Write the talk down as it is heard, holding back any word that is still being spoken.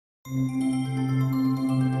Liver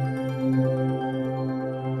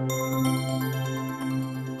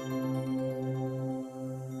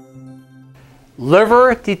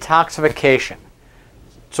detoxification.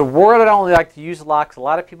 It's a word I don't really like to use a lot because a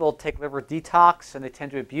lot of people take liver detox and they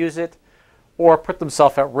tend to abuse it or put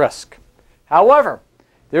themselves at risk. However,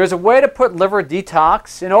 there is a way to put liver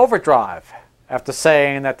detox in overdrive after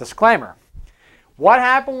saying that disclaimer. What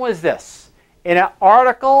happened was this. In an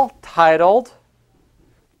article titled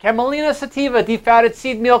Camelina sativa Defatted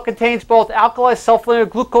seed meal contains both alkali, sulfinyl,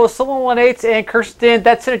 glucosinolates, and quercetin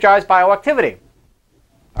that synergize bioactivity.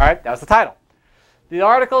 All right, that was the title. The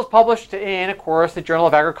article is published in, of course, the Journal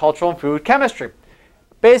of Agricultural and Food Chemistry.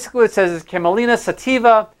 Basically what it says is Camelina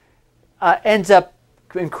sativa ends up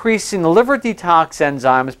increasing the liver detox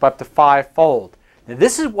enzymes by up to 5-fold. Now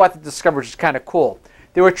this is what they discovered, which is kind of cool.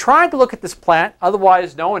 They were trying to look at this plant,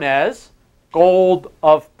 otherwise known as gold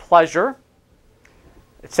of pleasure.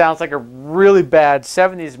 It sounds like a really bad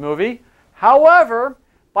 70s movie. However,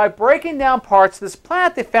 by breaking down parts of this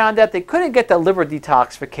plant, they found that they couldn't get the liver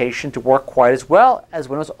detoxification to work quite as well as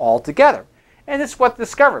when it was all together. And this is what they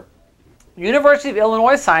discovered. University of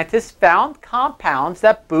Illinois scientists found compounds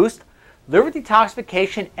that boost liver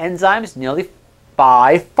detoxification enzymes nearly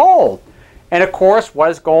 5-fold. And of course,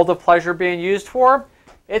 what is gold of pleasure being used for?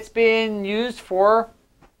 It's being used for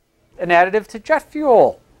an additive to jet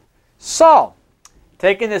fuel. So,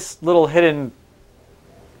 taking this little hidden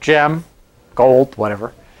gem, gold,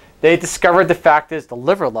 whatever, they discovered the fact is the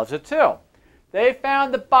liver loves it too. They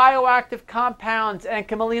found the bioactive compounds and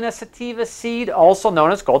Camelina sativa seed, also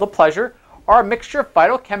known as gold of pleasure, are a mixture of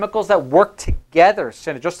phytochemicals that work together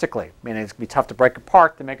synergistically, meaning it's going to be tough to break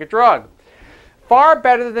apart to make a drug. Far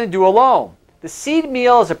better than do alone. The seed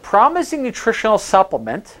meal is a promising nutritional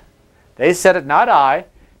supplement, they said it, not I,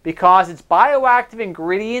 because its bioactive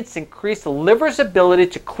ingredients increase the liver's ability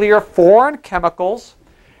to clear foreign chemicals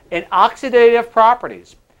and oxidative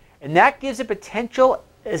properties. And that gives it potential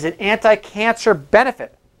as an anti-cancer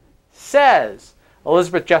benefit, says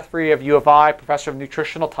Elizabeth Jeffrey of U of I, professor of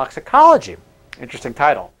nutritional toxicology. Interesting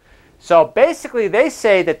title. So basically they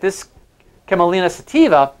say that this Camelina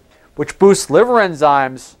sativa, which boosts liver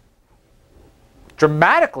enzymes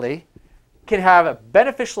dramatically, can have a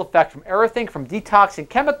beneficial effect from everything from detoxing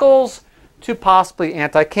chemicals to possibly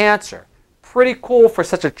anti-cancer. Pretty cool for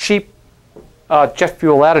such a cheap jet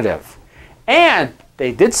fuel additive. And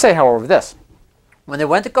they did say, however, this. When they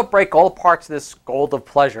went to go break all the parts of this gold of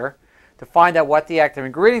pleasure to find out what the active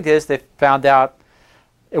ingredient is, they found out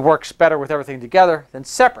it works better with everything together than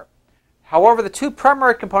separate. However, the two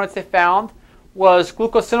primary components they found was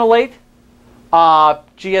glucosinolate,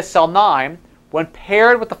 GSL9, when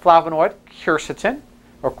paired with the flavonoid quercetin,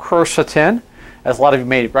 or quercetin, as a lot of you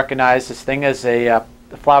may recognize this thing as a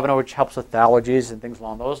flavonoid which helps with allergies and things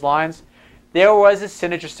along those lines, there was a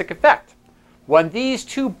synergistic effect. When these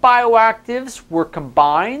two bioactives were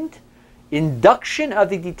combined, induction of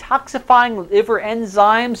the detoxifying liver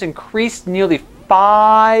enzymes increased nearly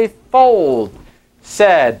 5-fold,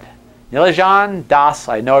 said Nilanjan Das,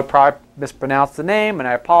 I know I probably mispronounced the name and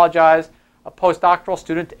I apologize, a postdoctoral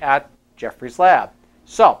student at Jeffrey's lab.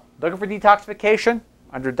 So, looking for detoxification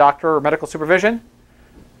under doctor or medical supervision?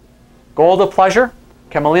 Gold of pleasure,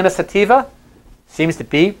 Camelina sativa, seems to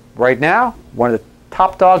be, right now, one of the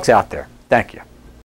top dogs out there. Thank you.